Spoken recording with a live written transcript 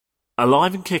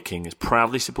Alive and Kicking is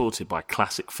proudly supported by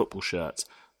Classic Football Shirts,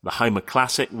 the home of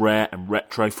classic, rare and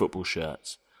retro football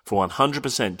shirts. For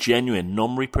 100% genuine,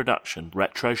 non-reproduction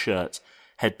retro shirts,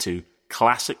 head to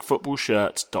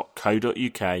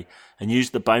classicfootballshirts.co.uk and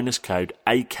use the bonus code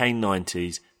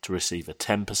AK90s to receive a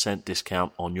 10%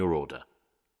 discount on your order.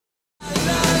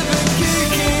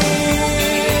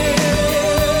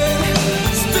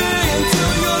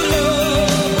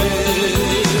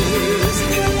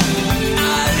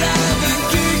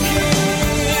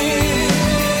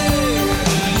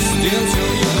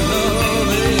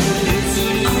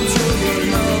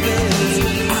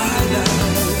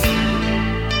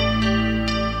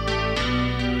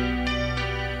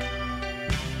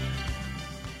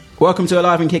 Welcome to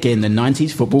Alive and Kicking, the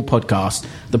 90s football podcast.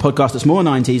 The podcast that's more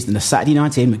 90s than the Saturday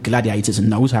night in with Gladiators and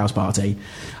Noel's House Party.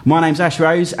 My name's Ash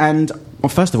Rose, and well,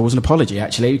 first of all, it was an apology,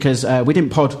 actually, because we didn't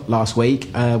pod last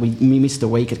week. We missed a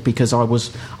week because I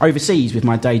was overseas with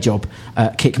my day job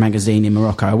at Kick Magazine in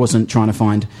Morocco. I wasn't trying to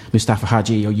find Mustafa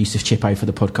Hadji or Yusuf Chippo for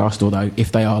the podcast, although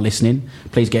if they are listening,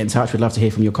 please get in touch. We'd love to hear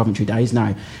from your Coventry days.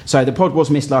 No. So the pod was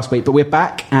missed last week, but we're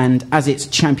back, and as it's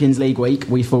Champions League week,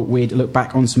 we thought we'd look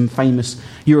back on some famous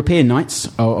European nights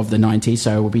of the 90s.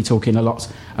 So we'll be talking a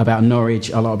lot about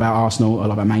Norwich, a lot about Arsenal, a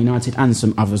lot about Man United, and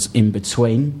some others in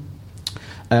between.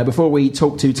 Before we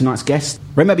talk to tonight's guest,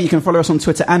 remember you can follow us on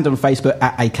Twitter and on Facebook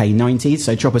at AK90s,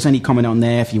 so drop us any comment on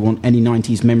there if you want any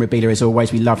 90s memorabilia. As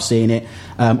always, we love seeing it.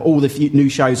 All the new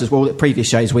shows as well, the previous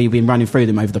shows, we've been running through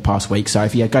them over the past week, so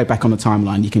if you go back on the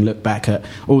timeline, you can look back at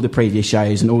all the previous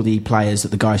shows and all the players that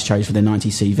the guys chose for their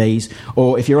 90s CVs.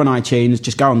 Or if you're on iTunes,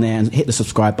 just go on there and hit the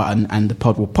subscribe button and the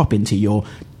pod will pop into your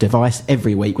device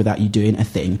every week without you doing a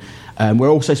thing.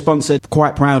 We're also sponsored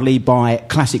quite proudly by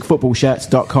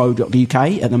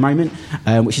classicfootballshirts.co.uk at the moment,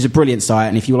 which is a brilliant site,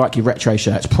 and if you like your retro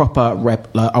shirts, proper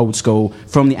old school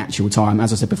from the actual time,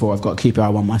 as I said before, I've got a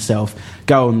QPR one myself,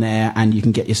 go on there and you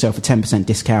can get yourself a 10%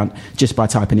 discount just by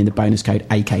typing in the bonus code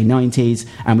AK90s.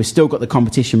 And we've still got the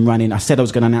competition running. I said I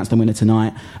was going to announce the winner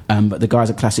tonight, but the guys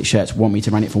at Classic Shirts want me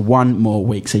to run it for one more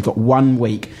week, so you've got 1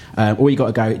 week. All you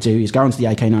got to do is go onto the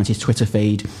AK90s Twitter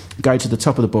feed, go to the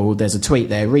top of the board, there's a tweet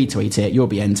there, retweet it, you'll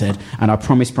be entered, and I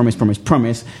promise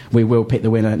we will pick the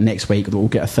winner next week. We'll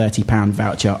get a £30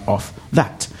 voucher off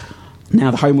that. Now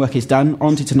the homework is done,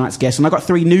 on to tonight's guest, and I've got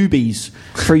 3 newbies,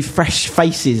 3 fresh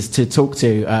faces to talk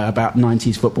to about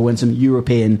 90s football and some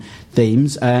European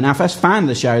themes. And our first fan of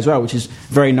the show as well, which is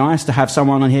very nice to have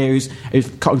someone on here who's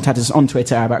contacted us on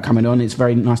Twitter about coming on. It's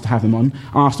very nice to have him on.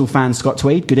 Arsenal fan Scott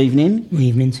Tweed, good evening. Good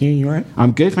evening to you, you all right?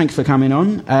 I'm good, thanks for coming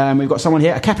on. We've got someone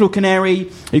here, a Capital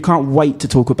Canary, who can't wait to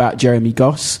talk about Jeremy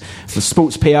Goss. For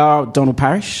Sports PR, Donald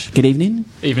Parish, good evening.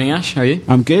 Evening, Ash, how are you?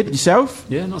 I'm good, yourself?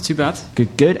 Yeah, not too bad.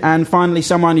 Good. And finally,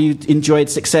 someone who enjoyed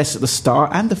success at the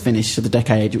start and the finish of the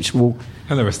decade, which will...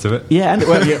 And the rest of it. Yeah,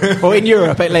 or in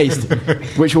Europe at least,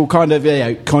 which will kind of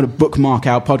bookmark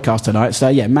our podcast tonight. So,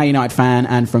 yeah, Man United fan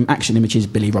and from Action Images,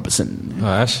 Billy Robertson.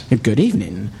 Hi, Ash. Good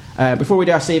evening. Before we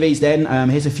do our CVs then,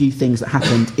 here's a few things that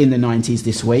happened in the 90s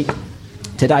this week.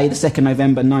 Today, the 2nd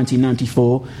November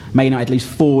 1994, Man United lose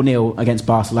 4-0 against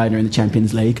Barcelona in the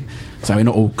Champions League. So we're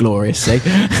not all glorious, see?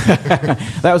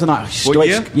 That was a night. What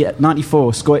year? Yeah,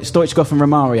 94. Stoichkov and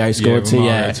Romario scored 2.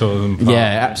 Yeah, absolutely.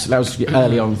 That was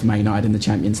early on for Man United in the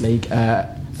Champions League.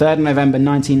 3rd November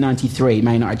 1993,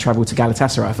 Man United travelled to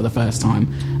Galatasaray for the first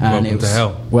time. And Welcome to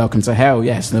hell. Welcome to hell,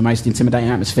 yes. The most intimidating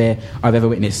atmosphere I've ever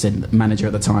witnessed, said the manager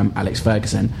at the time, Alex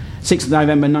Ferguson. 6th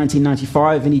November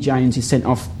 1995, Vinnie Jones is sent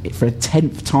off for a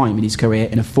 10th time in his career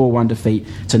in a 4-1 defeat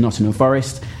to Nottingham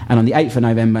Forest. And on the 8th of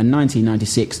November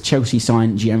 1996, Chelsea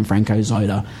signed Gianfranco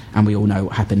Zola. And we all know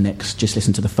what happened next. Just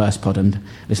listen to the first pod and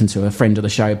listen to a friend of the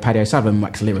show, Paddy O'Sullivan,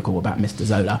 wax lyrical about Mr.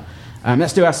 Zola.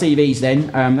 Let's do our CVs then.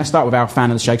 Let's start with our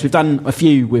fan of the show, because we've done a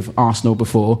few with Arsenal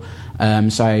before.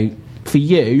 So for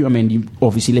you, I mean, you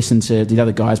obviously listened to the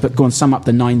other guys, but go and sum up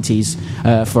the 90s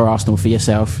for Arsenal for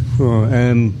yourself. Well,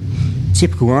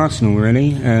 typical Arsenal,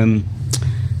 really. When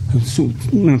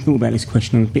I thought about this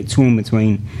question, I was a bit torn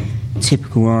between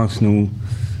typical Arsenal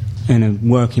and a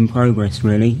work in progress,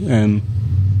 really.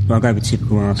 But I'll go with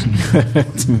typical Arsenal.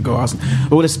 Typical Arsenal.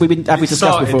 Well, we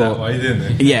discussed before. That way, didn't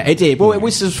it? Yeah, it did. Well, it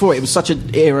was such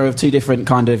an era of 2 different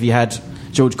kind of. You had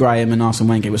George Graham and Arsene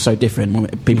Wenger. It was so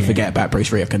different. People forget about Bruce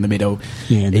Rioch in the middle.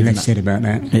 Yeah, the less said about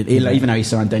that. Even though he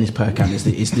signed Dennis Perkamp,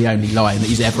 is the only line that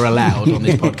he's ever allowed on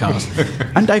this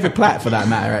podcast, and David Platt for that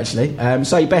matter, actually.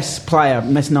 So, your best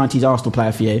 90s Arsenal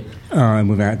player for you?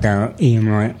 Without doubt, Ian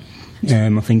Wright. I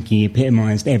think he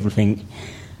epitomised everything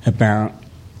about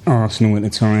Arsenal at the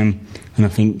time, and I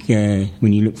think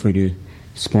when you look through the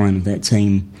spine of that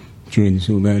team during the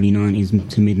sort of early 90s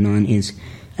to mid 90s,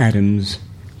 Adams,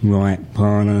 Wright,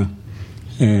 Parler.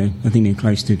 I think they're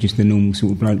close to just the normal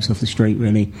sort of blokes off the street,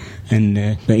 really.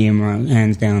 And but Ian Wright,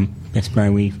 hands down, best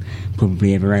player we've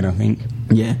probably ever had, I think.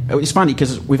 Yeah, it's funny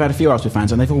because we've had a few Arsenal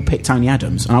fans and they've all picked Tony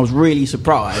Adams, and I was really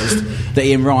surprised that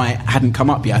Ian Wright hadn't come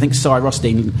up yet. I think Si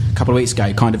Rothstein a couple of weeks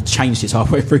ago kind of changed his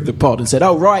halfway through the pod and said,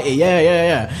 "Oh, righty,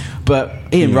 yeah." But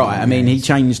Ian Wright, I mean, he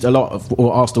changed a lot of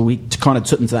Arsenal. We kind of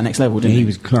took them to that next level, didn't he? He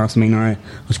was class. I mean, I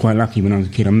was quite lucky when I was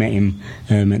a kid. I met him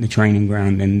at the training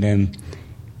ground, and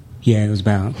I was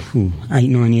about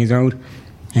 8-9 years old.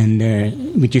 And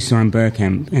we just signed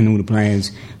Bergkamp, and all the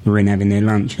players were in having their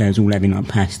lunch. They was all having like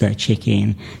pasta,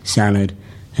 chicken, salad,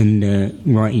 and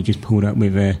Righty just pulled up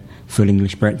with a full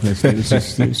English breakfast. It was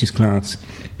just class.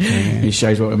 It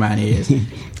shows what a man he is.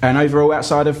 And overall,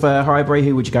 outside of Highbury,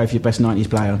 who would you go for your best 90s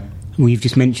player? Well, you've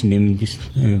just mentioned him just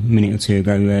a minute or two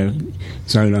ago,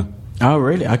 Zola. Oh,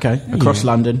 really? Okay. Across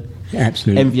London.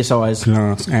 Absolute envious eyes.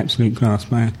 Class, absolute class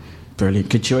player. Brilliant.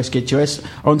 Good choice.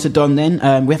 On to Don then.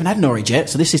 We haven't had Norwich yet,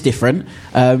 so this is different.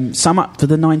 Sum up for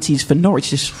the 90s for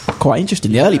Norwich is quite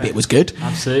interesting. The early bit was good.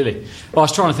 Absolutely. Well, I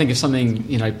was trying to think of something,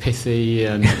 pithy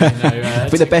and...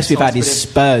 but the best we've had is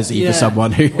Spursy for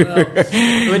someone who...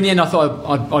 Well, in the end, I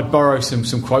thought I'd borrow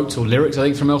some quotes or lyrics, I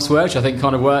think, from elsewhere, which I think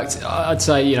kind of worked. I'd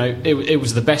say, it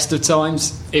was the best of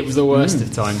times. It was the worst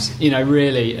of times.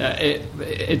 Really,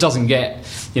 it doesn't get...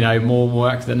 more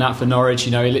work than that for Norwich.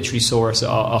 He literally saw us at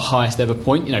our highest ever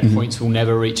point. Points we'll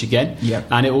never reach again. Yep.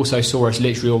 And it also saw us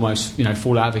literally almost,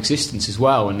 fall out of existence as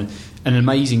well. And an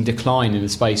amazing decline in the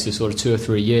space of sort of 2 or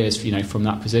 3 years, from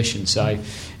that position. So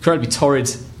incredibly torrid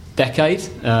decade,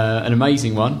 an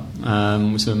amazing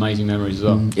one, with some amazing memories as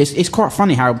well. It's quite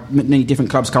funny how many different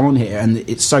clubs come on here, and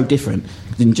it's so different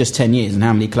in just 10 years, and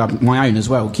how many clubs, my own as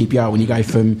well, QPR, when you go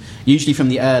usually from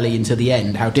the early into the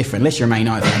end, how different, unless you're a Man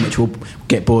United fan, which we'll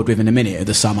get bored with in a minute of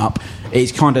the sum up.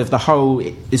 It's kind of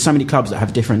there's so many clubs that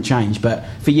have different change. But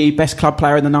for you, best club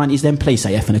player in the 90s, then please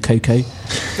say Effin Akuku.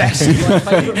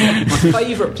 My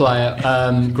favourite player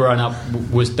growing up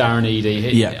was Darren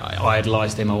Eadie. I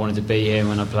idolised him. I wanted to be him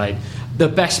when I played. The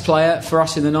best player for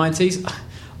us in the 90s,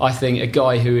 I think a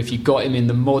guy who, if you got him in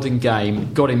the modern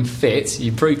game, got him fit,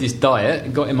 you improved his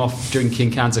diet, got him off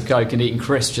drinking cans of Coke and eating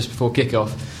crisps just before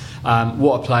kick-off,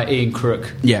 what a player Ian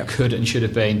Crook could and should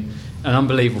have been. An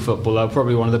unbelievable footballer,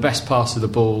 probably one of the best passes of the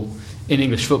ball in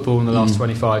English football in the last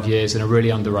 25 years, and a really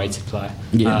underrated player.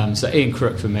 So Ian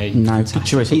Crook for me. No, good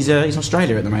choice. He's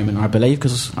Australia at the moment, I believe,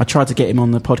 because I tried to get him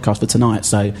on the podcast for tonight.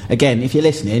 So again, if you're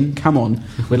listening, come on.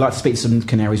 We'd like to speak to some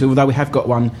Canaries, although we have got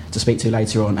one to speak to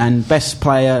later on. And best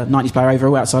player, 90s player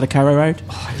overall outside of Carrow Road?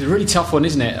 It's a really tough one,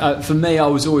 isn't it? For me, I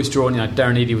was always drawn,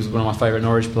 Darren Eadie was one of my favourite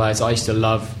Norwich players. I used to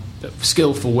love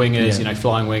skillful wingers,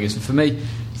 flying wingers. And for me,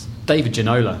 David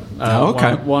Ginola,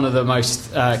 one of the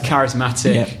most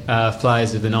charismatic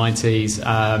players of the 90s.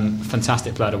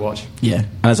 Fantastic player to watch. Yeah,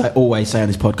 and as I always say on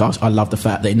this podcast, I love the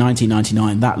fact that in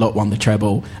 1999 that lot won the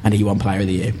treble and he won Player of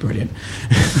the Year. Brilliant.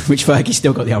 Which Fergie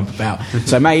still got the ump about.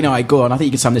 So Man United, go on. I think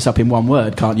you can sum this up in one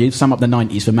word, can't you? Sum up the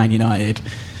 90s for Man United.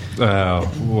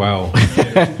 Well,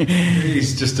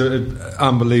 it's just an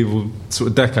unbelievable sort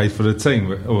of decade for the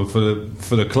team, or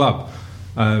for the club.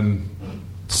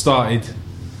 Started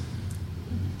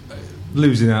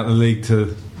losing out the league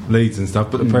to Leeds and stuff,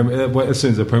 but as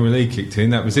soon as the Premier League kicked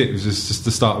in, that was it. It was just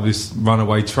the start of this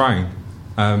runaway train,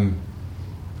 and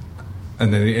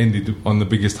then it ended on the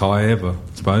biggest high ever,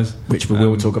 I suppose, which we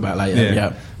will talk about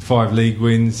later. 5 league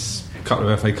wins, a couple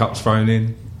of FA Cups thrown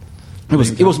in.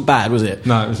 It wasn't bad, was it?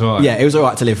 No, it was all right. Yeah, it was all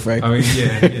right to live through. I mean,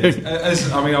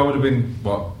 I would have been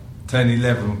 10,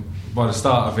 11 by the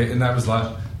start of it, and that was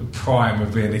like the prime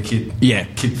of being a kid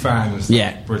fan and stuff.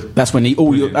 Yeah, that's when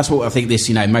that's what I think this,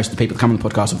 most of the people that come on the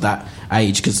podcast of that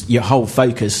age, because your whole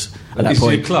focus at that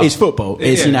point is football.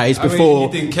 It's it's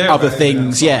before other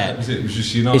things. It was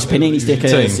just United. It's Panini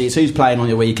stickers. It's who's playing on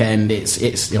your weekend.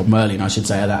 It's Merlin, I should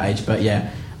say, at that age. But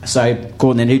yeah. So,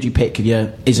 Gordon, then who do you pick?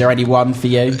 Is there any one for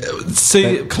you?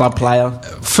 See, club player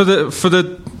for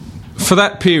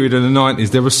that period of the 90s,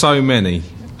 there were so many,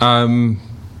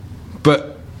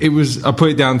 but it was, I put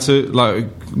it down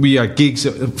to we had gigs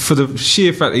for the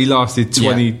sheer fact that he lasted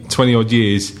 20 odd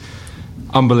years.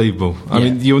 Unbelievable. I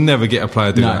mean, you'll never get a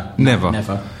player do that.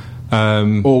 Never.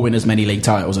 Or win as many league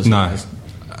titles as no.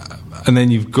 And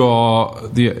then you've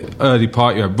got the early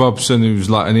part. You had Robson, who was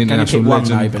like an international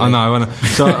legend. I know.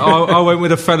 So I went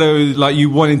with a fellow you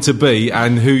wanted to be,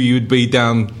 and who you'd be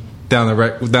down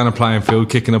a playing field,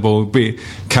 kicking a ball. Be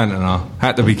Cantona.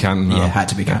 Had to be Cantona. Yeah, had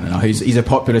to be Cantona. He's a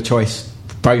popular choice,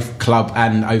 both club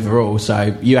and overall.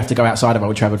 So you have to go outside of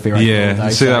Old Trafford for your own. Yeah.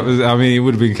 That was. I mean, it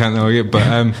would have been Cantona,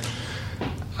 but.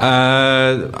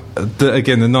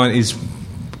 Again, the 90s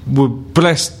were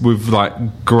blessed with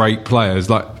like great players,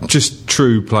 like just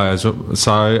true players.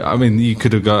 So I mean, you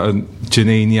could have got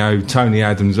Janino, Tony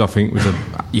Adams. I think was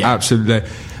absolutely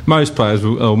most players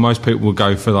or most people will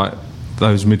go for like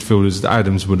those midfielders.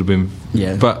 Adams would have been,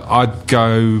 but I'd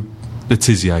go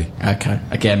Letizia. Okay,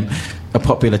 again, a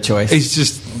popular choice. He's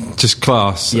just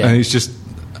class, Yeah. and it's just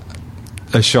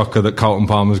a shocker that Carlton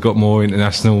Palmer's got more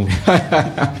international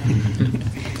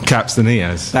caps than he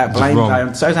has. That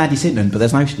blame. So is Andy Sinton, but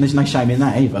there's no shame in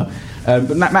that either.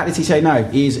 But Matt Letizia, no,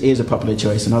 is a popular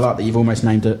choice, and I like that you've almost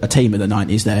named a team of the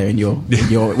 90s there in your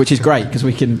which is great because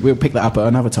we'll pick that up at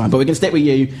another time. But we're going to stick with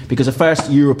you because the first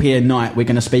European night we're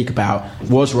going to speak about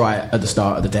was right at the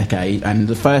start of the decade, and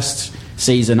the first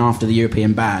season after the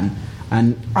European ban.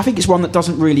 And I think it's one that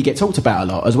doesn't really get talked about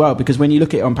a lot as well, because when you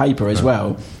look at it on paper as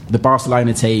well, the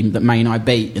Barcelona team that Man United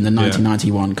beat in the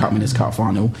 1991 Cup Winners' Cup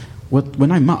final were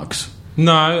no mucks.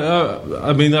 No,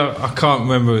 I mean, I can't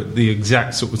remember the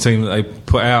exact sort of team that they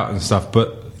put out and stuff,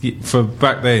 but for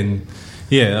back then,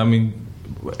 I mean...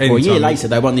 a year later,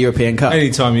 they won the European Cup.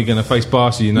 Anytime you're going to face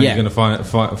Barca, you know you're going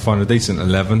to find a decent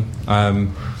 11.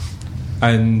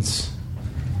 And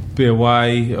be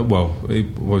away,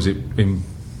 was it in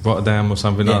Rotterdam or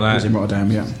something like that? It was in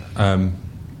Rotterdam,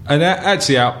 and that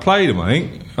actually outplayed them, I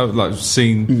think. I've like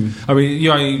seen... I mean,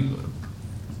 you only...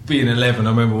 Being 11,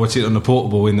 I remember watching it on the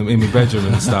portable in my bedroom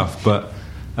and stuff. But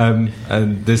and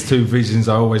there's two visions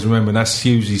I always remember, and that's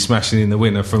hugely smashing in the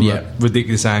winner from a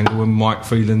ridiculous angle, and Mike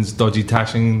Phelan's dodgy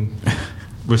tashing,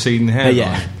 receding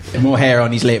hair. More hair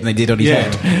on his lip than they did on his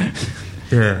head.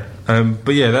 But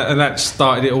that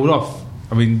started it all off.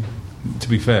 I mean, to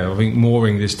be fair, I think more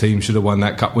English teams should have won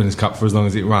that Cup Winners' Cup for as long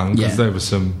as it ran, because there was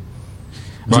some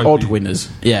odd winners.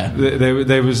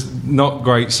 There was not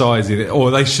great size in it,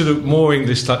 or they should have. More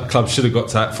English clubs should have got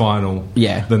to that final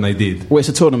than they did. Well, it's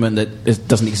a tournament that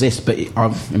doesn't exist, but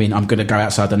I'm going to go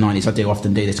outside the 90s. I do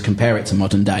often do this, compare it to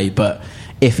modern day, but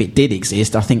if it did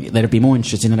exist, I think they'd be more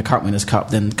interested in a Cup Winners' Cup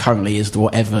than currently is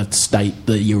whatever state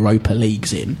the Europa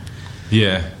League's in.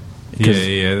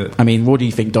 I mean, what do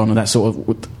you think, Don, of that sort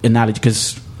of analogy?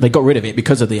 Because they got rid of it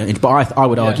because of the... But I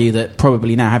would argue that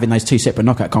probably now having those two separate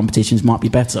knockout competitions might be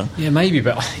better. Yeah, maybe,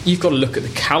 but you've got to look at the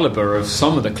calibre of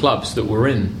some of the clubs that were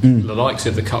in the likes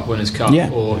of the Cup Winners' Cup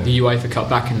or the UEFA Cup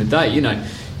back in the day. You know,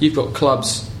 you've got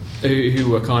clubs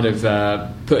who were kind of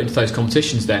put into those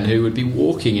competitions then, who would be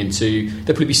walking into... They'd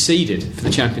probably be seeded for the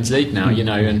Champions League now, you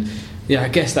know, and... I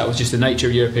guess that was just the nature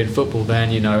of European football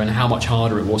then, you know, and how much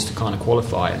harder it was to kind of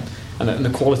qualify, and the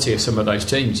quality of some of those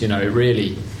teams, you know, it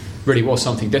really was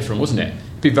something different, wasn't it?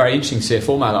 It'd be very interesting to see a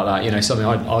format like that, you know, something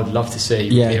I'd love to see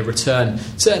would be a return.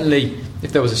 Certainly,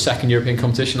 if there was a second European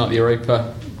competition like the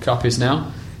Europa Cup is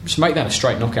now, just make that a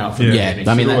straight knockout for I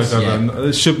mean,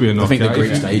 it should be a knockout. I think the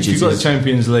group stages. You've got the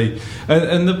Champions League,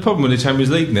 and the problem with the Champions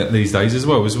League these days as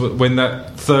well is when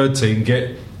that third team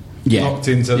get knocked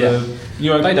into the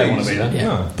Europa They don't League. want to be there.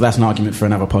 No. But that's an argument for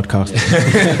another podcast.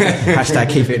 Hashtag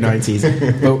keep it 90s.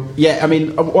 Well, I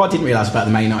mean, what I didn't realise about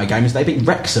the Man United game is they beat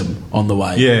Wrexham on the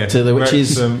way. Which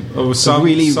is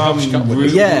really in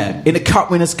the Cup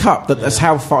Winners' Cup. That's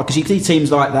how far, because you see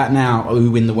teams like that now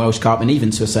who win the Welsh Cup and even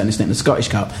to a certain extent the Scottish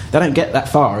Cup. They don't get that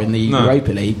far in the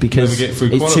Europa League because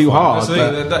it's too hard.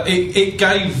 It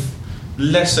gave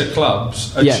lesser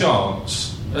clubs a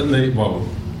chance, and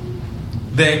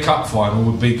their cup final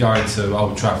would be going to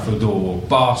Old Trafford or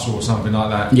Barca or something like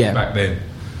that back then.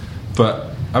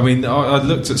 But I mean, I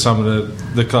looked at some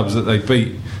of the clubs that they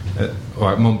beat.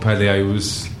 Montpellier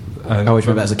was. I always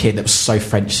remember as a kid that was so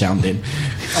French sounding.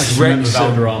 I just remember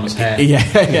Valderrama's hair.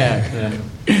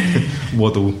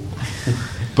 Waddle.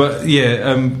 But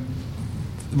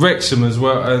Wrexham as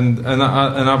well, and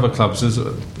other clubs.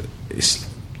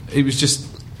 It was just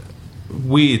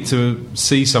weird to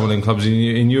see some of them clubs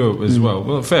in Europe as well.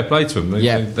 Well, fair play to them.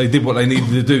 They did what they needed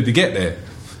to do to get there.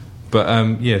 But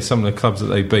some of the clubs that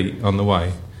they beat on the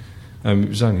way, it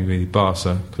was only really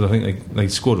Barca, because I think they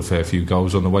scored a fair few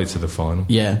goals on the way to the final.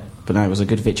 Yeah, but no, it was a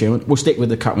good victory. We'll stick with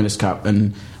the Cup Winners' Cup,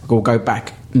 and we'll go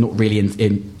back, not really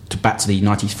back to the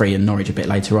 93 and Norwich a bit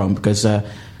later on, because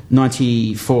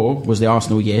 94 was the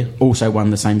Arsenal year, also won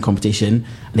the same competition,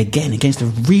 and again against a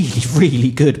really,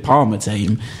 really good Parma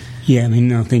team. Yeah, I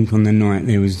mean, I think on the night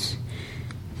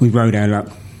we rode our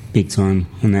luck big time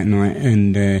on that night,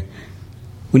 and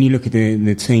when you look at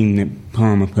the team that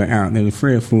Parma put out, there were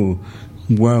 3 or 4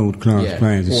 world-class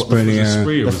players.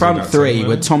 The front three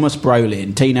were Thomas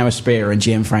Brolin, Tino Aspira and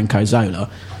Gianfranco Zola.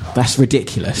 That's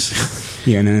ridiculous.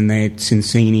 And then they had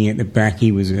Cincini at the back.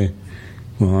 He was I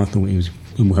thought he was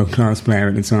a world-class player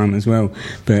at the time as well.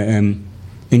 But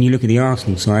then you look at the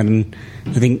Arsenal side, and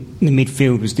I think the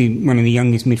midfield was one of the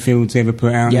youngest midfields ever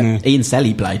put out. Yeah, Ian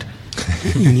Selly played.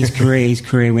 And his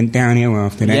career went downhill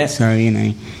after that. Yeah. So, you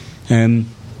know,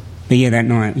 but yeah, that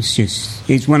night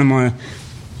it's one of my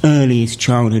earliest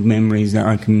childhood memories that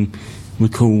I can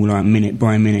recall, like minute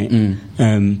by minute.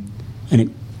 And it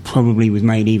probably was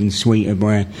made even sweeter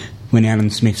by when Alan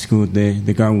Smith scored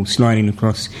the goal, sliding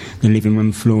across the living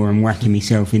room floor and whacking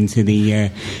myself into the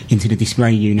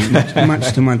display unit,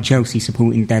 much to my Chelsea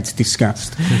supporting dad's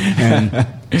disgust.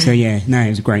 So yeah, no, it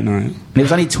was a great night. And it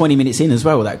was only 20 minutes in as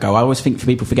well, that goal. I always think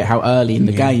people forget how early in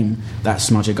the game that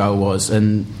Smudger goal was,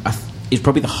 and it's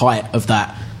probably the height of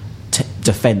that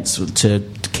defence to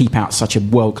keep out such a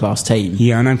world-class team.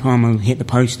 Yeah, I know Palmer hit the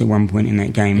post at one point in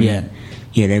that game.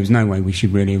 Yeah, there was no way we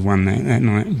should really have won that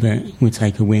night, but we'd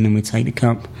take a win and we'd take the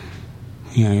cup.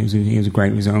 Yeah, it was a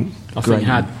great result. I think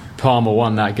had Palmer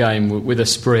won that game with a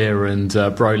Spreer and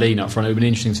Brolin up front, it would have been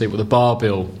interesting to see what the bar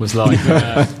bill was like for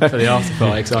the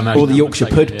afterfight. Or the Yorkshire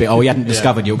Pud bit. Oh, he hadn't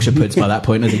discovered Yorkshire Puds by that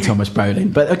point, had he, Thomas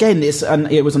Brolin? But again,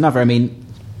 it was another, I mean,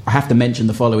 I have to mention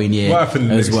the following year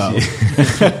as well.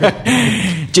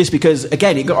 Just because,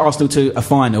 again, it got Arsenal to a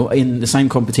final in the same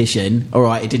competition. All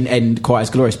right, it didn't end quite as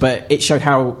glorious, but it showed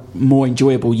how more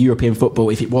enjoyable European football,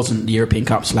 if it wasn't the European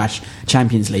Cup /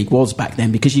 Champions League, was back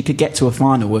then, because you could get to a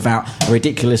final without a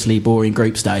ridiculously boring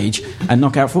group stage and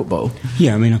knockout football.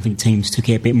 Yeah, I mean, I think teams took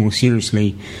it a bit more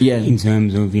seriously in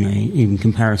terms of, you know, in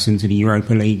comparison to the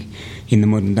Europa League in the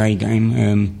modern day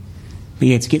game. But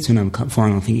yeah, to get to another cup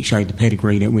final, I think it showed the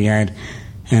pedigree that we had.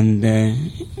 And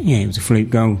it was a fluke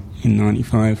goal in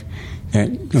 '95 that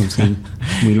obviously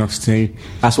we lost to.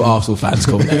 That's what Arsenal fans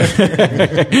call it.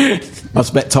 I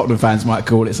expect Tottenham fans might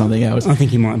call it something else. I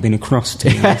think it might have been a cross, to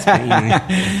be honest. But, you know.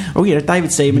 Oh yeah,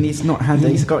 David Seaman. He's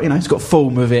got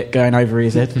form of it going over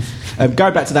his head.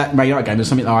 Going back to that Man United game, there's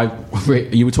something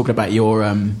that you were talking about your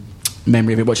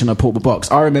memory of it watching on a portable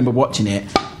box. I remember watching it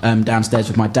downstairs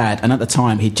with my dad, and at the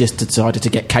time he'd just decided to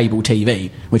get cable TV,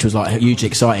 which was like hugely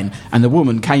exciting, and the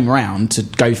woman came round to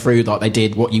go through like they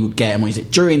did what you would get, and what is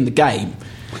it, during the game.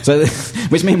 So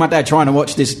which me and my dad trying to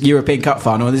watch this European Cup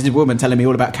final, and there's this woman telling me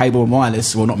all about cable and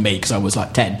wireless. Well, not me, because I was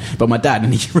like 10, but my dad,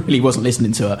 and he really wasn't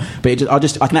listening to her. But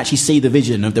I can actually see the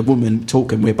vision of the woman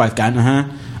talking. We're both going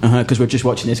because we're just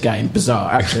watching this game.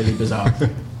 Bizarre, absolutely bizarre.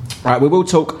 Right, we will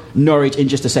talk Norwich in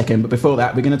just a second, but before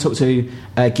that, we're going to talk to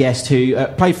a guest who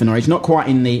played for Norwich, not quite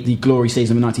in the glory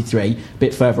season of '93, a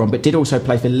bit further on, but did also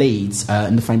play for Leeds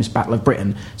in the famous Battle of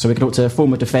Britain. So we can talk to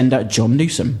former defender John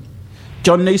Newsom.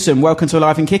 John Newsom, welcome to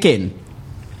Alive and Kicking.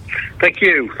 Thank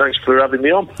you. Thanks for having me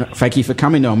on. Thank you for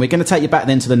coming on. We're going to take you back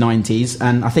then to the 90s,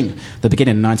 and I think the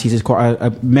beginning of the 90s is quite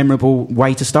a memorable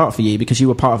way to start for you, because you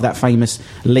were part of that famous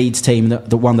Leeds team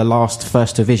that won the last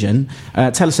First Division.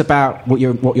 Tell us about what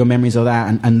your memories of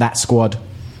that and that squad.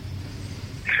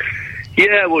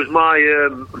 Yeah, it was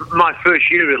my first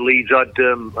year at Leeds.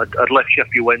 I'd left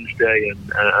Sheffield Wednesday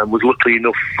and was lucky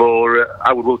enough for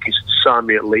Howard Wilkinson to sign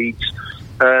me at Leeds.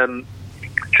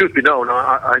 Truth be known,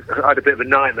 I had a bit of a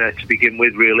nightmare to begin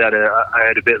with. Really, I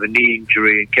had a bit of a knee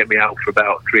injury and kept me out for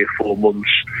about 3 or 4 months.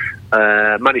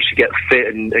 Managed to get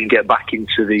fit and get back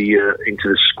into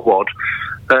the squad,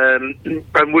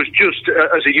 and was just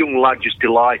as a young lad just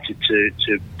delighted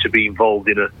to be involved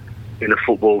in a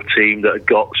football team that had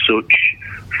got such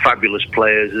fabulous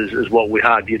players as what we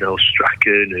had, you know,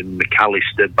 Strachan and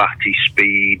McAllister, Batty,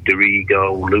 Speed,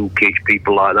 Dorigo, Lukic,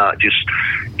 people like that,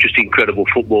 just incredible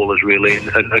footballers really,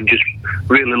 and just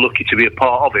really lucky to be a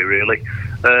part of it really.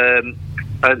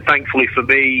 And thankfully for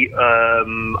me,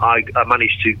 I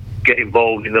managed to get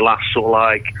involved in the last sort of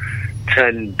like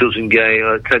 10 to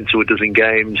a dozen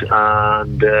games,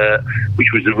 and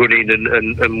which was the running,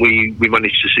 and we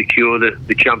managed to secure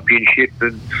the championship.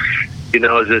 And you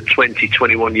know, as a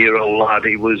 21-year-old lad,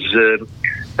 it was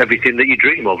everything that you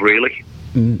dream of, really.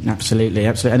 Absolutely.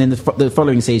 And in the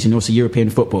following season, also European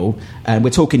football. We're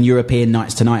talking European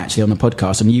nights tonight, actually, on the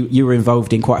podcast. And you were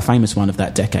involved in quite a famous one of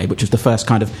that decade, which was the first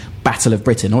kind of Battle of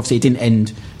Britain. Obviously, it didn't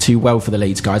end too well for the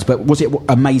Leeds guys, but was it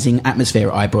amazing atmosphere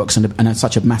at Ibrox and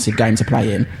such a massive game to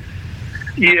play in?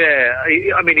 Yeah,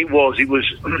 I mean, it was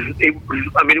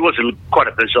quite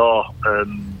a bizarre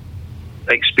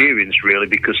experience, really,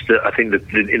 because I think that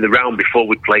in the round before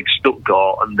we played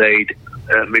Stuttgart, and they'd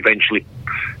eventually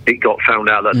it got found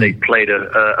out that they'd played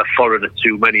a foreigner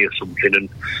too many or something, and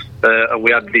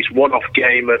we had this one-off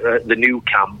game at the new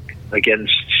camp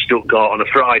against Stuttgart on a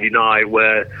Friday night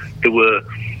where there were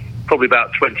probably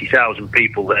about 20,000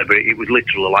 people there, but it was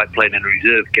literally like playing in a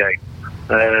reserve game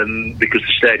because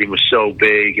the stadium was so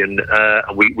big, and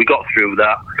we got through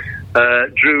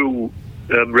that. Drew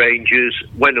Rangers,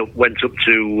 went up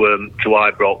to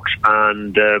Ibrox,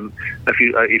 and if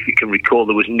you can recall,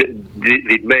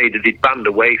 they'd banned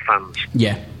away fans.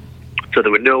 Yeah. So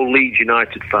there were no Leeds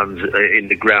United fans in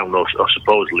the ground, or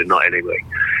supposedly not anyway.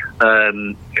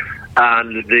 And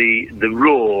the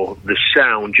roar, the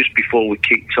sound just before we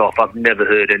kicked off, I've never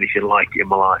heard anything like it in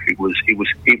my life. It was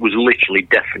literally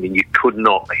deafening. You could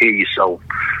not hear yourself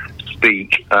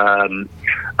speak. And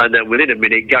then within a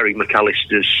minute, Gary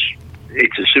McAllister's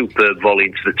hit a superb volley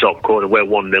into the top corner. We're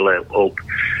 1-0 up.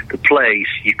 The place,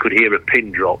 you could hear a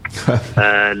pin drop,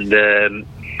 and.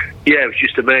 Yeah, it was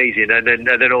just amazing, and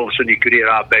then all of a sudden you could hear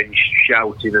our bench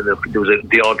shouting, and there was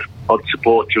the odd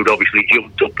supporter who'd obviously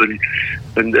jumped up and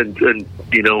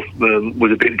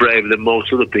was a bit braver than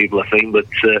most other people, I think. But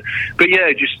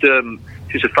yeah, just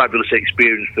a fabulous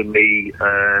experience for me.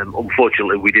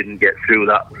 Unfortunately, we didn't get through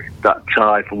that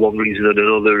tie for one reason or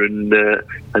another, and then,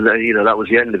 that was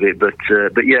the end of it. But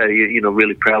yeah,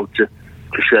 really proud to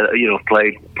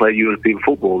play European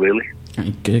football, really.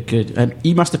 Good.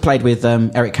 You must have played with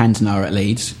Eric Cantona at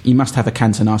Leeds. You must have a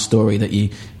Cantona story that you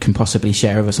can possibly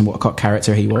share with us and what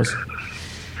character he was.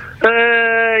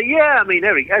 Yeah, I mean,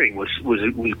 Eric was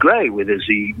great with us.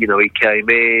 He came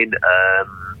in.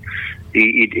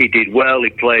 He did well. He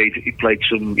played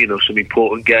some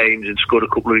important games and scored a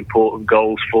couple of important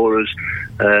goals for us.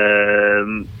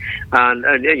 And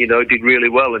he did really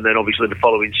well. And then obviously the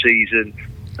following season,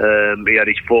 he had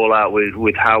his fallout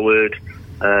with Howard.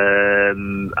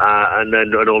 And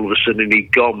all of a sudden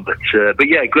he'd gone, but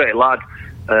yeah, great lad.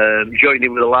 Joined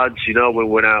in with the lads. We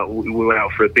went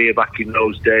out for a beer back in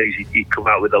those days. He'd come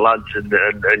out with the lads, and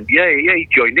yeah, he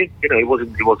joined in. He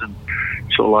wasn't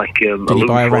sort of like aloof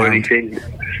or anything.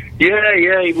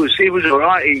 Yeah, he was all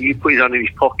right. He put his hand in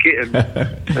his pocket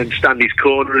and stand his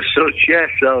corner as such. Yeah,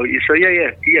 so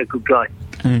yeah, good guy.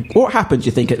 What happened, do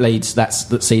you think, at Leeds that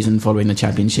season following the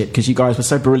Championship? Because you guys were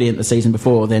so brilliant the season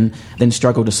before, then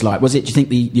struggled a slight. Was it, do you think,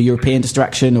 the European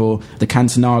distraction or the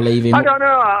Cantona leaving? I don't know.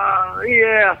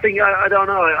 I don't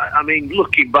know. I mean,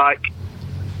 looking back,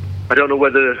 I don't know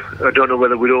whether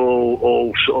we'd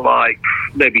all sort of like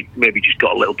maybe just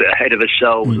got a little bit ahead of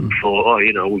ourselves and thought,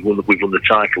 we've won the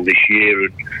title this year,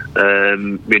 and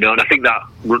and I think that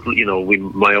with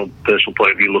my own personal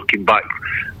point of view, looking back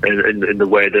in the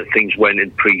way that things went in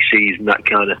pre-season, that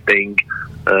kind of thing,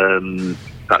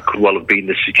 that could well have been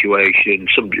the situation.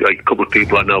 A couple of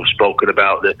people I know have spoken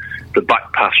about the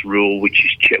back pass rule, which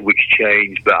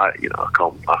changed, but I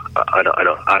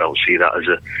don't see that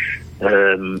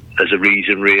as a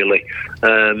reason, really.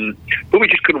 But we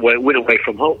just couldn't win away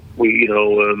from home.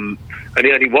 And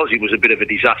it was a bit of a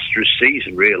disastrous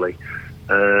season, really.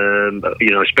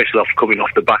 Especially coming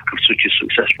off the back of such a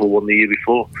successful one the year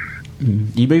before.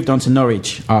 You moved on to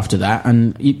Norwich after that,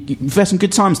 and you've had some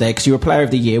good times there because you were Player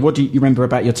of the Year. What do you remember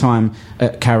about your time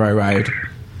at Carrow Road?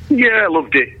 Yeah, I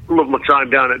loved it. Loved my time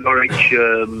down at Norwich.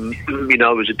 It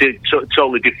was a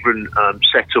totally different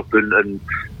setup and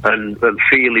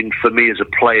feeling for me as a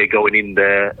player going in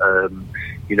there.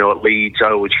 At Leeds, I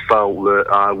always felt that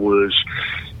I was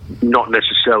not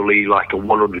necessarily like a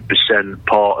 100%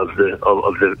 part of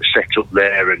the setup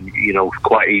there, and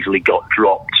quite easily got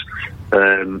dropped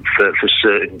for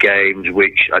certain games,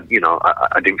 which I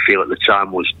didn't feel at the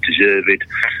time was deserved.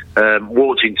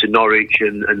 Walked into Norwich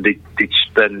and they did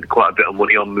spend quite a bit of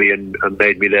money on me and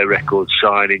made me their record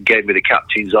signing, gave me the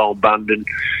captain's armband, and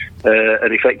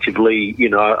effectively,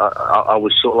 I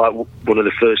was sort of like one of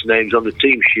the first names on the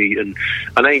team sheet, and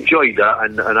I enjoyed that,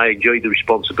 and I enjoyed the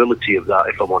responsibility of that,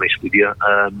 if I'm honest with you.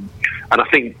 And I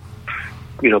think,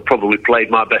 probably played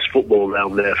my best football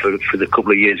down there for the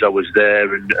couple of years I was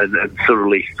there, and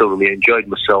thoroughly enjoyed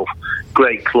myself.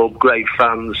 Great club, great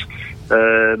fans,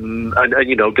 and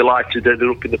delighted that they're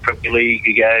up in the Premier League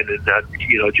again,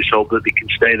 and just hope that they can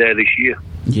stay there this year.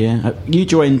 Yeah, you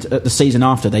joined the season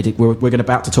after they did. We're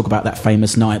about to talk about that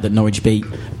famous night that Norwich beat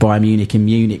Bayern Munich in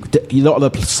Munich. A lot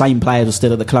of the same players are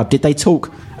still at the club. Did they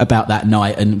talk about that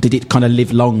night, and did it kind of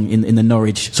live long in the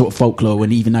Norwich sort of folklore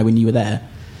when you were there?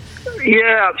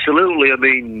 Yeah, absolutely. I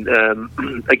mean,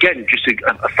 again, just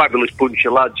a fabulous bunch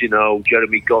of lads.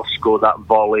 Jeremy Goss scored that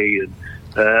volley,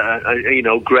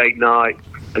 and great night.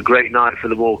 A great night for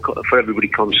for everybody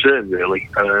concerned, really.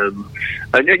 And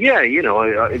yeah,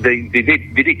 they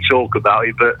did talk about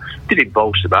it, but they didn't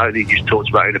boast about it. They just talked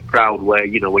about it in a proud way,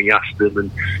 when you asked them,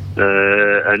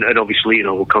 and obviously,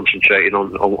 we're concentrating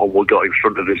on what got in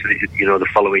front of us, the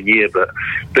following year. But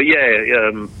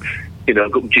yeah.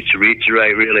 Just to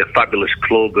reiterate, really a fabulous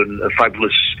club and a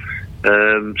fabulous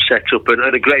set up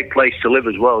and a great place to live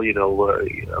as well.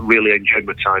 I really enjoyed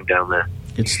my time down there.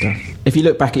 Good stuff. If you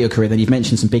look back at your career, then you've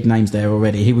mentioned some big names there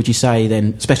already. Who would you say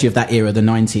then, especially of that era, the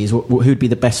 90s, who'd be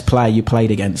the best player you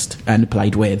played against and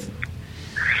played with?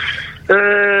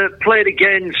 Played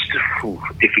against,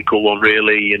 difficult one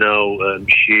really,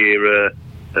 Shearer,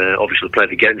 obviously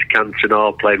played against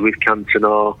Cantona, played with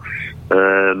Cantona,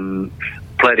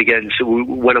 played against,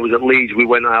 when I was at Leeds, we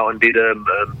went out and did a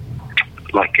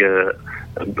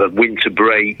winter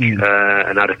break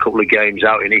and had a couple of games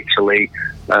out in Italy.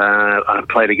 I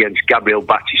played against Gabriel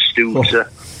Batistuta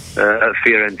at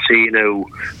Fiorentina, who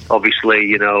obviously,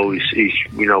 he's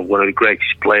one of the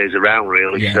greatest players around,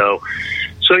 really. Yeah.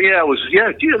 So yeah, I was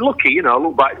lucky. I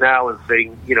look back now and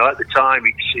think, at the time,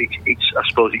 it's I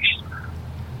suppose it's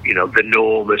the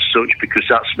norm as such, because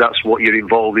that's what you're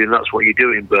involved in, that's what you're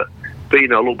doing. But I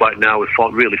look back now with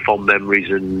really fond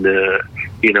memories, and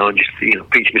and just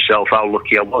pinch myself how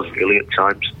lucky I was really at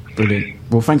times. Brilliant.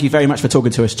 Well, thank you very much for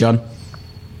talking to us, John.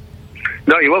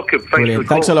 No, you're welcome.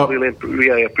 Thanks a lot.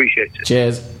 Really appreciate it.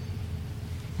 Cheers.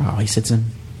 Oh, he said some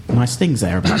nice things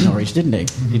there about Norwich, didn't he?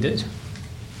 He did.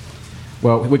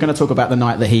 Well, we're going to talk about the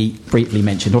night that he briefly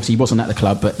mentioned. Obviously, he wasn't at the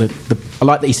club, but I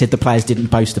like that he said the players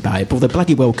didn't boast about it. But they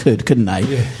bloody well couldn't they?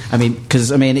 Yeah. Because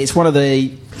it's one of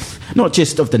the, not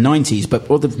just of the 90s, but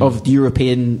of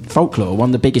European folklore, one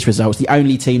of the biggest results, the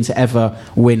only team to ever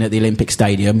win at the Olympic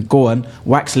Stadium. Go on,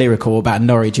 wax lyrical about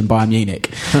Norwich and Bayern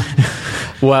Munich.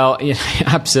 Well,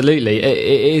 absolutely.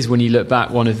 It is, when you look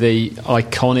back, one of the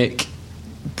iconic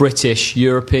British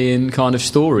European kind of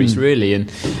stories, really,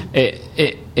 and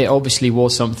it obviously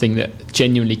was something that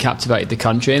genuinely captivated the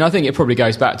country. And I think it probably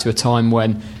goes back to a time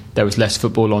when there was less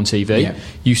football on TV. Yeah.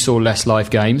 You saw less live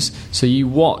games, so you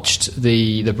watched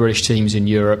the British teams in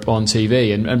Europe on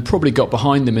TV and probably got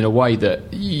behind them in a way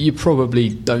that you probably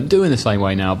don't do in the same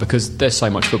way now, because there's so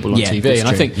much football on TV. And true.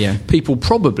 I think people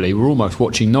probably were almost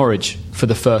watching Norwich for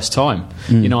the first time.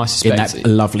 I suspect in that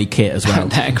lovely kit as well.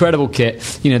 That incredible kit.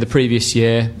 The previous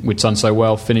year we'd done so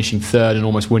well, finishing third and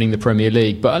almost winning the Premier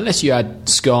League. But unless you had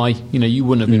Sky, you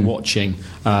wouldn't have been watching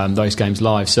those games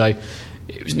live. So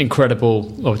it was an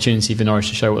incredible opportunity for Norwich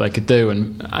to show what they could do,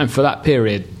 and for that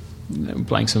period,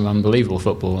 playing some unbelievable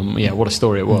football. And what a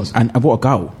story it was, and what a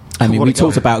goal! We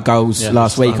talked about goals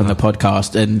last week on the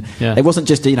podcast, and it wasn't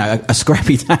just a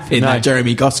scrappy tap in that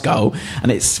Jeremy Goss goal,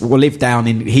 and will live down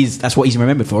in his. That's what he's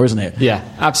remembered for, isn't it? Yeah,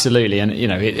 absolutely, and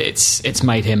it's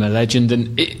made him a legend,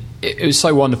 and it was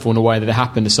so wonderful in a way that it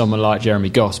happened to someone like Jeremy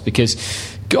Goss, because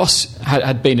Goss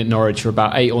had been at Norwich for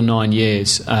about 8 or 9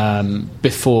 years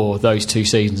before those 2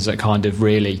 seasons that kind of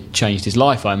really changed his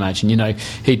life, I imagine.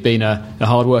 He'd been a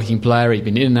hard-working player, he'd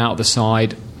been in and out of the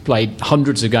side, played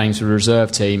hundreds of games for the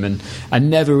reserve team, and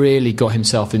never really got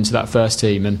himself into that first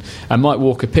team. And Mike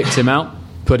Walker picked him out,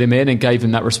 put him in and gave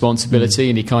him that responsibility,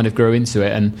 and he kind of grew into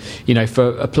it. And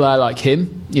for a player like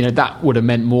him, that would have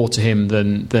meant more to him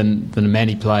than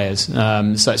many players.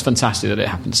 So it's fantastic that it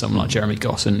happened to someone like Jeremy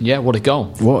Goss. And what a goal!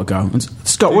 What a goal! And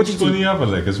Scott, what did you score in the other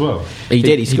leg as well? He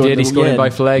did. He scored in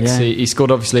both legs. Yeah. He scored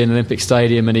obviously in an Olympic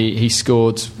Stadium, and he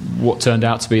scored what turned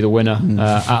out to be the winner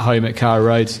at home at Carrow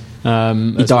Road. You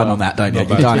dine on that, don't you? You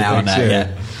dine out on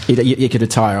that. Yeah. You could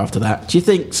retire after that. Do you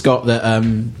think, Scott, that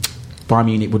Bayern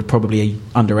Munich would probably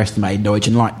underestimate Norwich,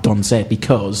 and like Don said,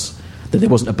 because that there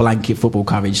wasn't a blanket football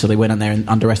coverage, so they went in there and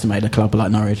underestimated a club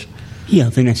like Norwich? Yeah, I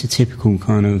think that's a typical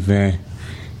kind of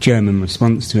German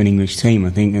response to an English team. I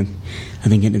think at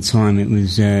the time it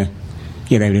was they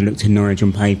would have looked at Norwich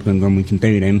on paper and gone, we can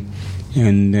do them,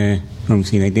 and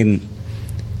obviously they didn't,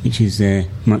 which is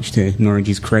much to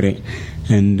Norwich's credit.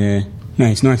 And no,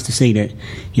 it's nice to see that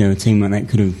a team like that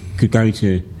could go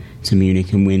to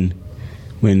Munich and win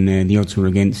when the odds were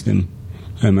against them.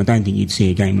 I don't think you'd see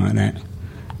a game like that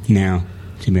now,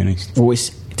 to be honest. Well,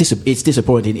 it's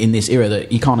disappointing in this era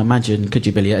that you can't imagine, could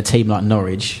you, Billy, a team like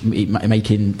Norwich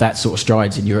making that sort of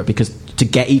strides in Europe, because to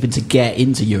get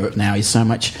into Europe now is so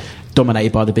much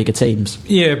dominated by the bigger teams.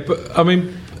 Yeah, but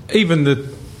even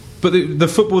the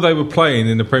football they were playing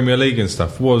in the Premier League and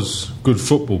stuff was good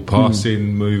football,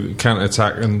 passing, move,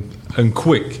 counter-attack and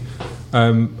quick.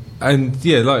 And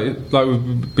yeah, like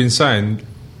we've been saying,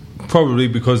 probably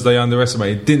because they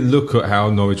underestimated, didn't look at how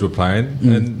Norwich were playing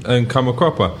and come a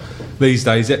cropper. These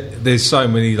days, there's so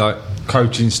many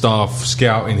coaching staff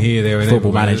scouting here, there, and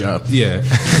football everywhere. Manager. Yeah,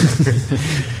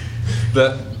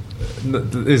 that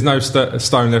there's no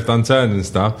stone left unturned and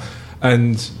stuff.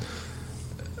 And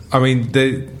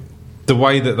the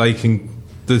way that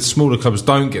the smaller clubs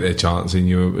don't get their chance in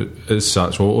Europe as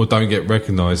such, or don't get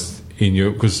recognised in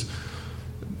Europe, because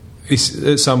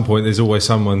at some point there's always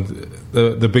someone.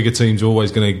 The bigger teams are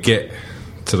always going to get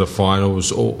to the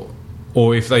finals, or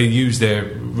or if they use their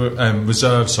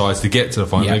reserve sides to get to the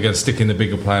final, Yeah. they're going to stick in the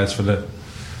bigger players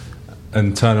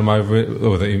and turn them over,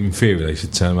 or in theory they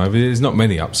should turn them over. There's not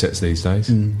many upsets these days.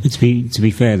 To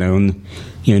be fair though,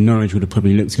 Norwich would have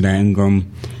probably looked at that and gone,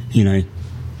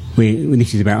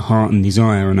 this is about heart and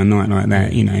desire on a night like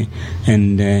that,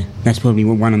 and that's probably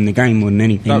what won them the game more than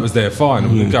anything. That was their final.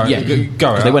 Go out.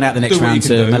 They went out the next Do what round you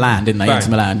can to do. Milan, didn't they? Bang.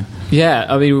 Into Milan. Yeah,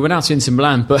 I mean, we went out to Inter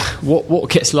Milan, but what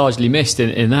gets largely missed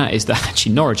in that is that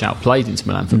actually Norwich outplayed Inter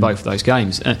Milan for both of those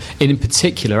games. In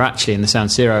particular, actually, in the San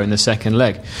Siro in the second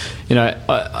leg.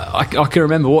 I can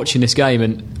remember watching this game,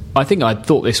 and I think I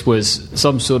thought this was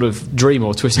some sort of dream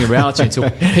or twisting of reality until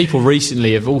people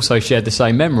recently have also shared the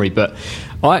same memory. But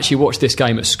I actually watched this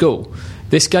game at school.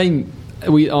 This game...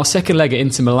 our second leg at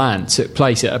Inter Milan took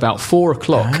place at about 4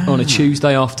 o'clock on a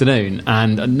Tuesday afternoon,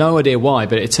 and no idea why,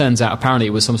 but it turns out apparently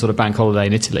it was some sort of bank holiday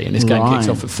in Italy, and this game kicked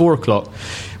off at 4 o'clock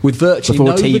with virtually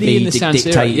Before nobody TV in the San Siro.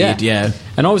 dictated, yeah.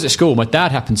 And I was at school. My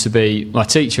dad happened to be my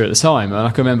teacher at the time, and I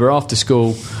can remember after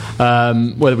school,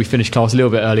 whether we finished class a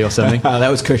little bit early or something. Oh, that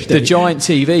was cushy. The giant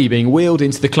TV being wheeled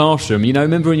into the classroom.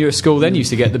 Remember when you were at school then you used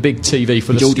to get the big TV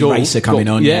for the Geordie school. Racer coming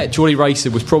on, Yeah, yeah. Geordie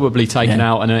Racer was probably taken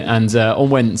out, and on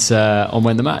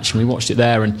went the match, and we watched it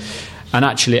there. And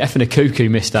actually, Efan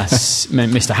Akuku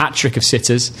missed a hat-trick of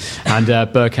sitters, and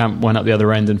Bergkamp went up the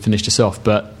other end and finished us off.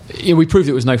 But we proved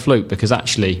it was no fluke, because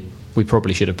actually we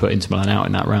probably should have put Inter Milan out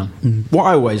in that round. What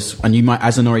I always, and you might,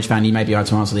 as a Norwich fan, you may be able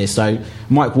to answer this. So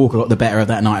Mike Walker got the better of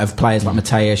that night of players like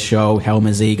Matthias Scholl, Helmer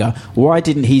Ziege. Why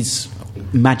didn't his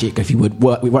magic, if you would,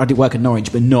 work? Why did it work at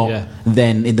Norwich, but not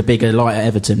then in the bigger light at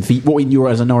Everton? What you were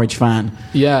as a Norwich fan?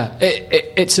 Yeah,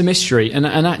 it's a mystery, and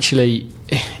actually,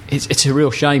 it's a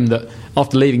real shame that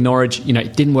after leaving Norwich,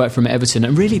 it didn't work for him at Everton,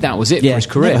 and really that was it for his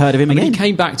career. Never heard of him again. He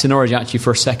came back to Norwich actually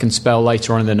for a second spell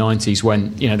later on in the 90s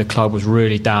when the club was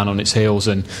really down on its heels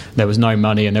and there was no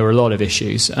money and there were a lot of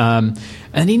issues.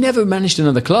 And he never managed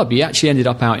another club. He actually ended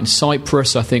up out in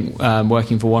Cyprus, I think,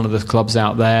 working for one of the clubs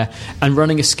out there and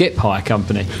running a skip hire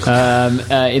company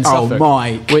in Suffolk,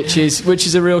 Mike. which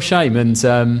is a real shame. And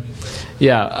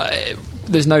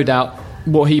there's no doubt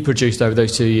what he produced over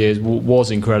those 2 years was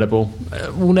incredible.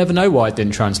 We'll never know why it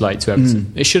didn't translate to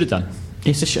Everton. It should have done.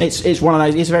 It's one of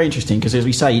those. It's very interesting because, as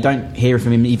we say, you don't hear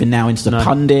from him even now into the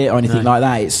pundit or anything like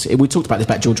that. We talked about this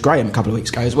about George Graham a couple of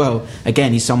weeks ago as well.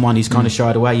 Again, he's someone who's kind of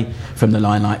shied away from the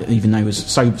limelight, even though he was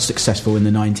so successful in the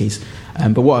 90s.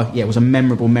 But it was a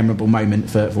memorable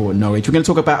moment for Norwich. We're going to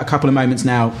talk about a couple of moments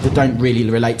now that don't really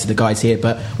relate to the guys here,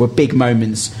 but were big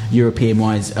moments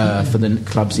European-wise for the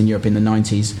clubs in Europe in the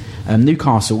 90s.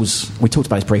 Newcastle's, we talked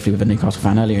about this briefly with a Newcastle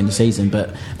fan earlier in the season,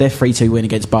 but their 3-2 win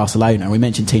against Barcelona, we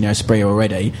mentioned Tino Asprilla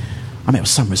already. I mean, it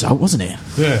was some result, wasn't it?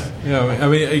 Yeah. I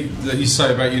mean, you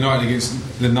say about United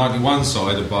against the 91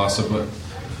 side of Barca,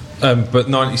 but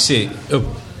 96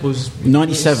 was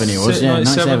 97. It was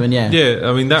 97. Yeah. Yeah,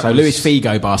 I mean that. So was, Luis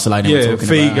Figo, Barcelona. Yeah, we're talking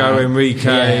Figo, about,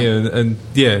 Enrique, and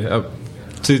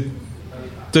to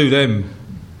do them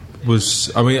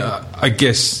was. I mean, I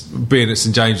guess being at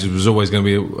St James's was always going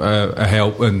to be a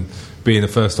help, and being the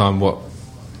first time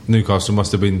Newcastle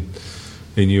must have been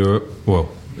in Europe. Well,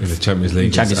 in the Champions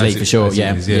League. Champions League for sure.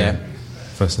 Yeah.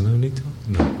 First and only time.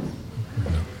 No.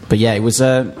 But yeah, it was.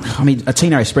 Tino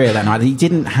Asprilla that night. He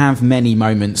didn't have many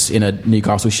moments in a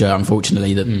Newcastle shirt,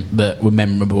 unfortunately, that were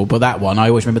memorable. But that one, I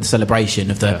always remember the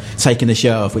celebration of taking the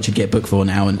shirt off, which would get booked for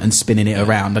now, and spinning it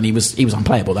around. And he was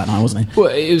unplayable that night, wasn't he? Well,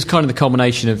 it was kind of the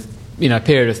culmination of a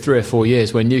period of 3 or 4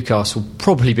 years when Newcastle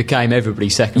probably became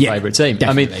everybody's second favourite team.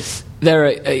 Definitely. I mean, there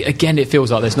again, it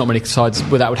feels like there's not many sides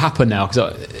where that would happen now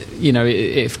because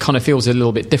it kind of feels a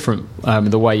little bit different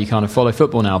the way you kind of follow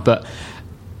football now, but.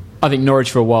 I think Norwich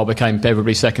for a while became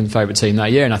everybody's second favourite team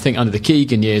that year, and I think under the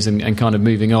Keegan years and kind of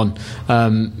moving on,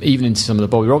 even into some of the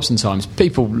Bobby Robson times,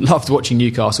 people loved watching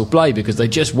Newcastle play because they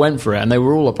just went for it and they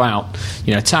were all about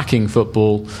attacking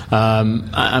football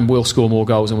and we'll score more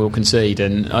goals and we'll concede,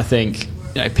 and I think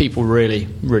people really,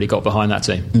 really got behind that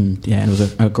team. Yeah, it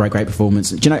was a great performance.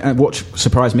 Do you know what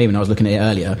surprised me when I was looking at it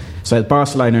earlier? So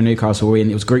Barcelona and Newcastle were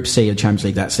in. It was Group C of the Champions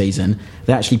League that season.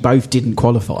 They actually both didn't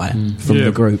qualify from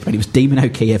the group, and it was Dynamo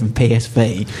Kiev and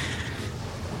PSV.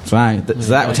 So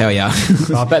that will tell you.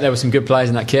 I bet there were some good players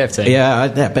in that Kiev team. Yeah, I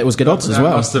bet it was good odds as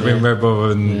well. Must have been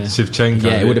Rebov and Shevchenko.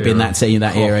 Yeah, it would have been that team,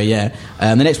 that era, yeah.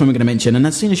 The next one we're going to mention, and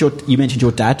as soon as you mentioned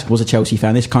your dad was a Chelsea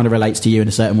fan, this kind of relates to you in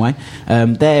a certain way.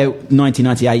 Their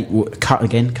 1998 Cup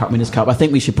Winners' Cup. I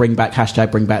think we should bring back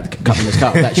the Cup Winners'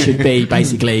 Cup. That should be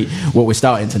basically what we're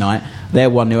starting tonight. They're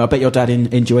 1-0. I bet your dad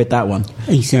enjoyed that one.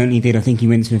 He certainly did. I think he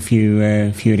went to a few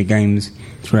of the games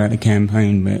throughout the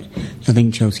campaign, but I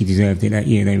think Chelsea deserved it that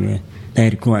year. They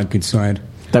had quite a good side.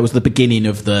 That was the beginning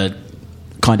of the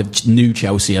kind of new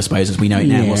Chelsea, I suppose, as we know it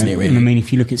now, wasn't it, really? And I mean,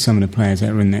 if you look at some of the players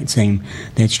that were in that team,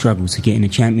 they'd struggle to get in a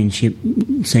championship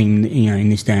team, in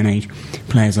this day and age.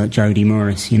 Players like Jody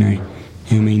Morris, I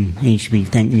mean, he should be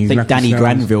thanking his I think lucky Danny stars.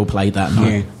 Granville played that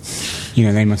night.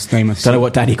 Yeah. They must. Don't know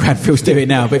what Danny Granville's doing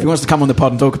now, but if he wants to come on the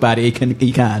pod and talk about it,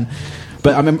 he can.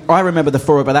 But I remember the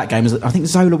throw-up of that game. I think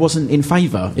Zola wasn't in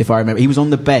favour, if I remember. He was on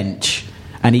the bench,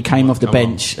 and he came off the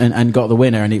bench and got the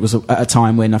winner. And it was at a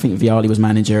time when I think Vialli was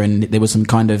manager, and there was some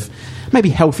kind of maybe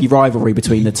healthy rivalry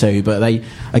between the two. But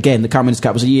the Cup Winners'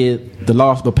 Cup was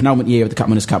the penultimate year of the Cup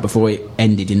Winners' Cup before it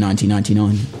ended in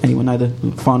 1999. Anyone know the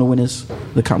final winners,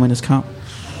 the Cup Winners' Cup?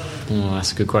 Oh,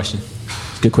 that's a good question.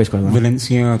 Good quiz, by the way.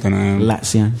 Valencia, I don't know.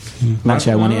 Lazio.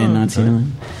 Lazio won it in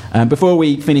 1999. Before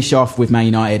we finish off with Man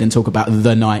United and talk about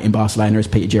the night in Barcelona, as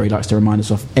Peter Jerry likes to remind us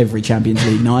of every Champions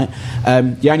League night,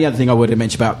 the only other thing I would have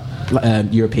mentioned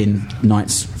about European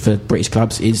nights for British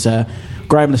clubs is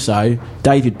Graham Lasso,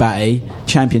 David Batty,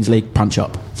 Champions League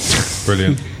punch-up.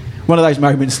 Brilliant. One of those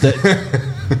moments that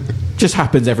just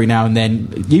happens every now and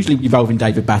then, usually involving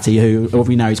David Batty, who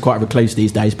we know is quite a recluse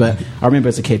these days, but I remember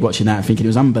as a kid watching that and thinking it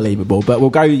was unbelievable. But we'll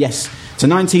go, to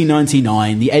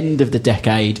 1999, the end of the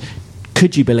decade.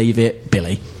 Could you believe it,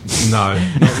 Billy? No,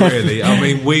 not really. I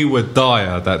mean, we were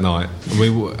dire that night. I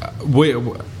mean,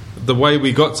 the way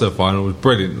we got to the final was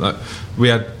brilliant. Like, we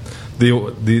had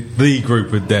the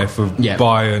group of death of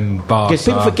Bayern, Barca. Because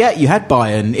people forget you had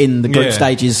Bayern in the group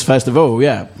stages first of all,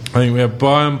 I think we had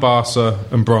Bayern, Barca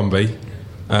and Brøndby,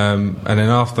 and then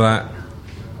after that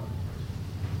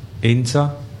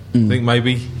Inter, I think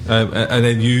maybe, and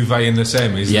then Juve in the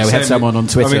semis. Yeah, we had someone on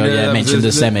Twitter mentioned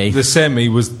the semi. The semi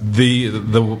was the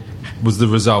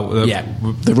result.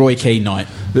 The Roy Keane night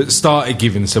that started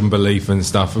giving some belief and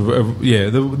stuff.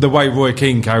 The way Roy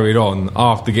Keane carried on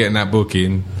after getting that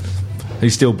booking. He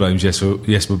still blames Jesper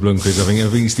Blomqvist. I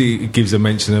think he still gives a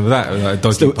mention of that.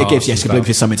 Like it gives Jesper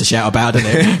Blomqvist something to shout about, doesn't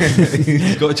it?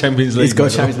 He's got a Champions League. He's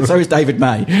got a Champions League. So is David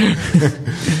May.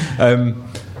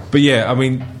 But I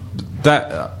mean,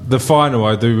 the final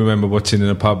I do remember watching in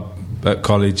a pub at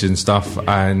college and stuff,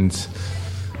 and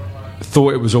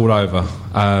thought it was all over.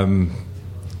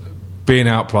 Being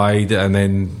outplayed, and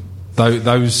then that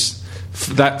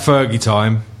Fergie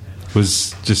time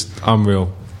was just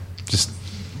unreal. Just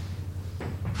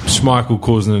Schmeichel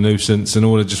causing a nuisance, and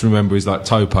all I just remember is like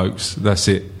toe pokes. That's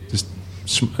it. Just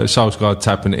Solskjaer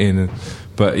tapping it in.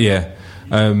 But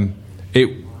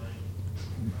it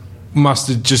must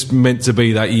have just meant to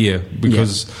be that year,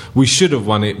 because we should have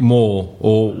won it more,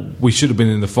 or we should have been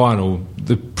in the final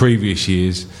the previous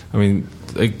years. I mean,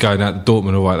 going out to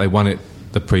Dortmund, all right, they won it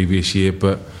the previous year,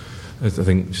 but I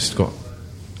think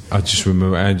I just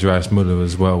remember Andreas Müller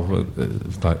as well,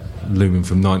 like looming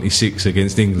from '96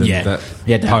 against England. That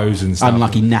pose and stuff.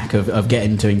 Unlucky knack of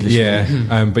getting to English.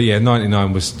 But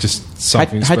 '99 was just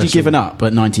something special. Had you given up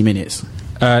at 90 minutes?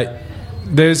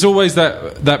 There's always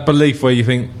that belief where you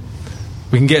think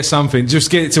we can get something, just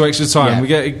get it to extra time. We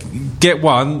get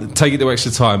one, take it to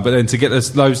extra time, but then to get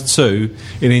those two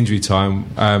in injury time,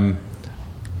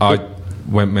 I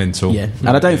went mental. And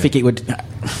I don't think it would.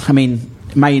 I mean,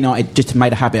 Man United just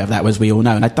made a habit of that, as we all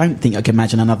know, and I don't think I can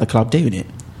imagine another club doing it.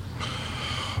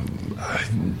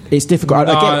 It's difficult.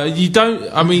 You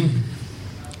don't. I mean,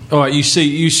 all right, you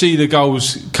see the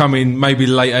goals come in maybe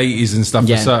late 80s and stuff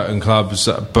for certain clubs,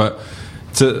 but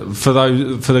for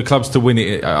the clubs to win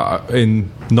it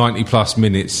in 90 plus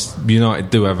minutes, United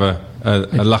do have a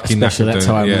lucky knack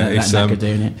of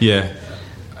doing it. Yeah.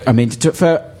 I mean,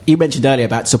 you mentioned earlier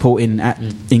about supporting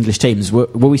English teams. Were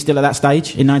we still at that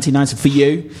stage in 1990 for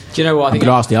you? Do you know what? I'm going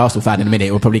to ask the Arsenal fan in a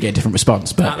minute. We'll probably get a different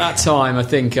response. But at that time, I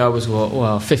think I was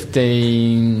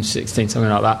 15, 16, something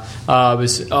like that. I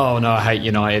was, I hate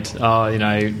United.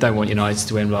 Don't want United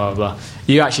to win. Blah blah blah.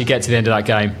 You actually get to the end of that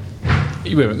game,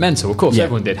 you went mental. Of course,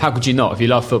 everyone did. How could you not if you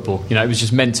love football? It was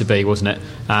just meant to be, wasn't it?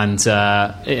 And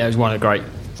it was one of the great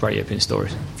European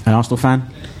stories. An Arsenal fan?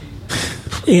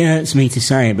 Yeah, it's me to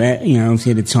say, but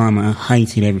obviously at the time I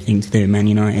hated everything to do with Man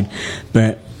United,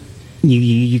 but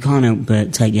you can't help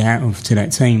but take your hat off to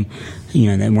that team,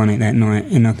 that won it that night.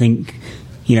 And I think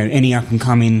any up and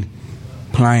coming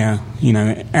player,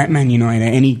 at Man United,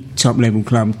 at any top level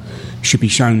club, should be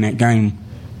shown that game,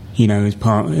 as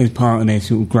part of their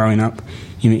sort of growing up,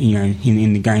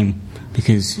 in the game.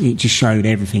 Because it just showed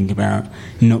everything about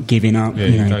not giving up,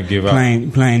 don't give up.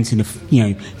 playing to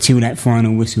the, till that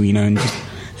final whistle, and just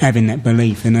having that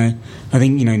belief. And I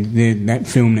think that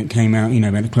film that came out,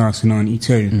 about the class of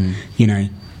 '92,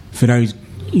 for those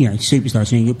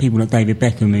superstars, you've got people like David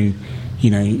Beckham who,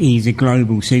 he's a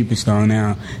global superstar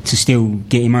now. To still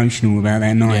get emotional about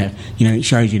that night, it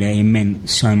shows you that it meant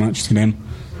so much to them.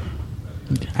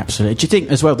 Absolutely. Do you think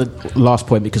as well, the last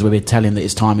point, because we've been telling that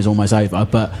his time is almost over,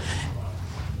 but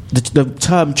the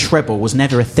term treble was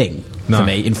never a thing for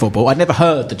me in football. I'd never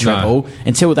heard the treble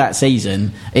until that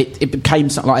season. It became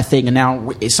something like a thing, and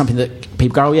now it's something that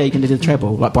people go, oh yeah, you can do the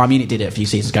treble. Like Bayern Munich did it a few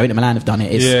seasons ago, Inter Milan have done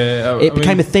it. It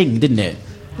became a thing, didn't it?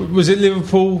 Was it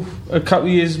Liverpool a couple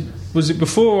of years? Was it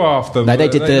before or after? No, they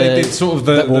did they did sort of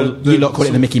the you lot call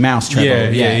it the Mickey Mouse treble.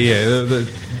 The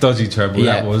dodgy treble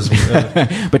that was.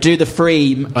 But do the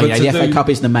three. The FA Cup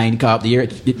is the main cup.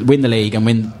 Win the league and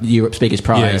win Europe's biggest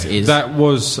prize is. That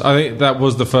was. I think that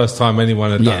was the first time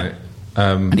anyone had done it.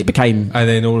 And it became. And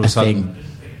then all of a sudden,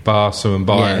 Barca and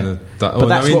Bayern. Inter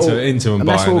and Bayern.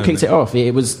 That's what all kicked it off.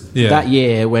 It was that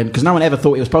year when, because no one ever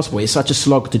thought it was possible. It's such a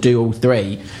slog to do all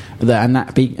three, and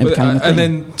that became a thing. And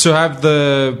then to have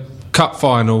the cup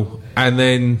final and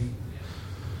then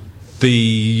the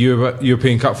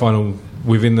European Cup final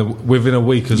within a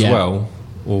week as well,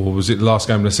 or was it the last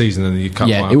game of the season and the cup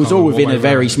final? Yeah, it was all within a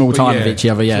very small time of each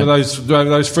other. So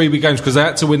those 3 big games, because they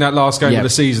had to win that last game of the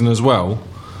season as well,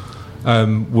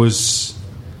 was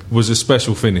a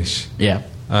special finish. Yeah.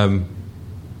 It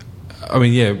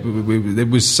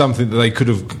was something that they could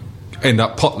have ended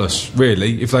up potless,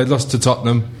 really, if they'd lost to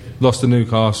Tottenham, lost to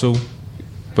Newcastle.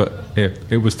 But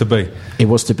it was to be. It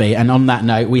was to be. And on that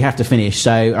note, we have to finish.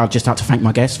 So I'll just have to thank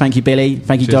my guests. Thank you, Billy.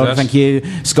 Thank you, Don. Ash. Thank you,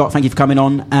 Scott. Thank you for coming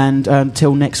on. And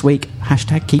until next week,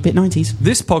 #Keep It 90s.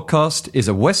 This podcast is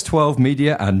a West 12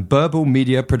 Media and Burble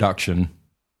Media production.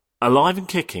 Alive and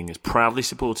Kicking is proudly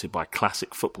supported by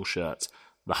Classic Football Shirts,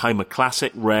 the home of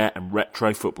classic, rare and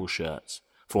retro football shirts.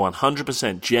 For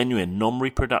 100% genuine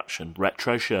non-reproduction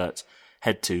retro shirts,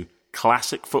 head to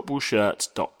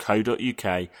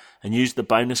classicfootballshirts.co.uk and use the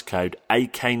bonus code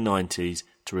AK90s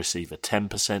to receive a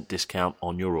 10% discount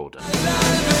on your order.